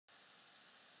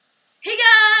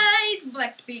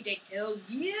Black Peter tells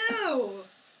you!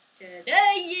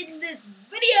 Today in this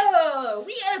video,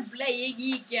 we are playing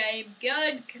a game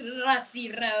called Crossy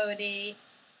Road.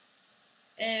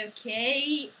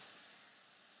 Okay.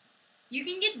 You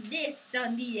can get this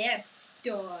on the App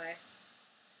Store.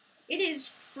 It is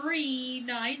free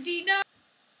 $99.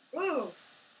 Ooh.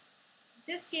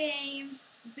 This game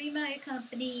is made by a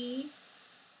company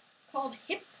called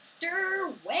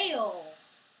Hipster Whale.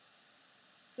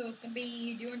 So it's gonna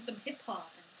be doing some hip hop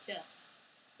and stuff.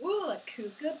 Ooh, a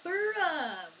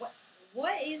kookaburra!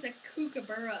 What is a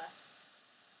kookaburra?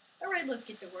 Alright, let's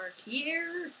get to work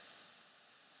here.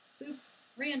 Boop.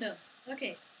 Random.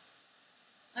 Okay.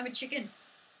 I'm a chicken.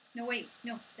 No, wait.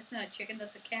 No, that's not a chicken.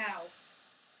 That's a cow.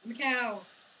 I'm a cow.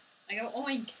 I go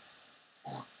oink.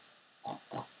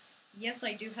 Yes,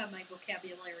 I do have my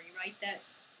vocabulary, right? That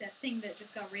thing that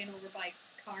just got ran over by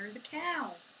a car is a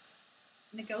cow.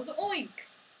 And it goes oink.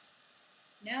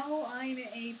 Now I'm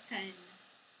a pen.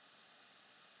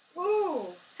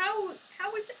 Ooh! How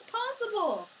is that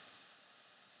possible?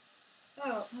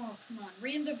 Oh, come on.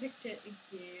 Random picked it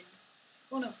again.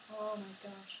 Oh no. Oh my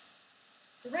gosh.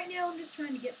 So right now I'm just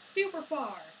trying to get super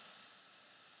far.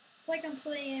 It's like I'm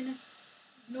playing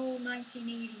an old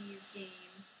 1980s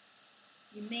game.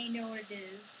 You may know what it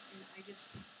is, and I just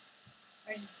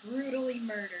brutally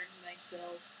murdered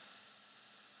myself.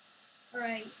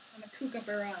 Alright, I'm a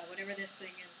kookaburra, whatever this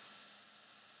thing is.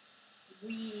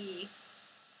 Wee.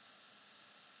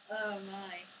 Oh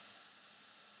my.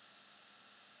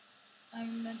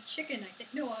 I'm a chicken, I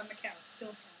think. No, I'm a cow.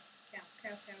 Still cow.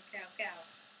 Cow.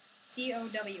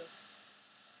 C-O-W.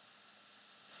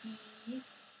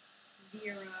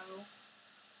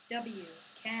 C-0-W.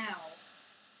 Cow.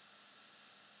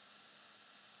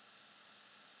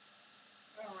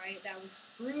 Alright, that was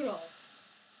brutal.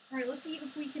 Alright, let's see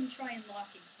if we can try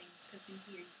unlocking things, because in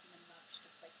here you can unlock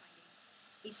stuff by finding...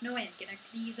 Hey, Snowman, can I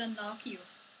please unlock you?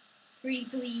 Pretty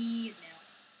please now.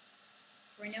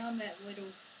 Right now I'm that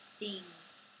little thing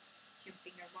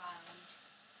jumping around.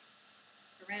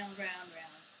 Round.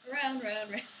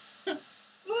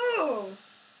 Ooh!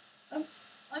 I'm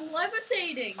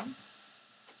levitating!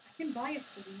 I can buy a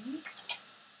flea?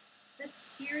 That's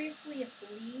seriously a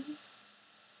flea?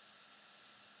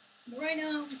 Right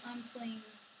now I'm playing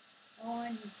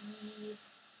on the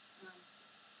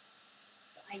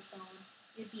iPhone.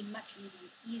 It'd be much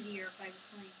easier if I was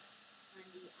playing on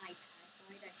the iPad.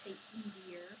 Why did I say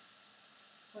easier?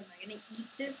 What, am I gonna eat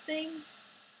this thing?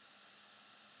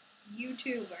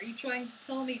 YouTube, are you trying to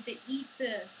tell me to eat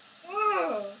this?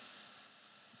 Ugh!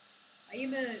 I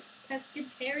am a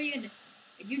pescatarian.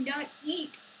 I do not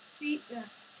eat I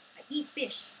eat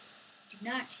fish. I do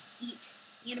not eat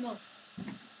animals.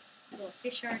 Well,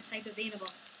 fish are a type of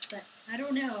animal, but I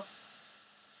don't know.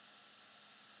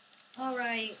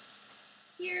 Alright,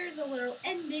 here's a little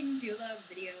ending to the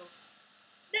video.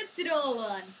 That's it all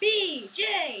on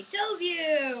BJ Tells You!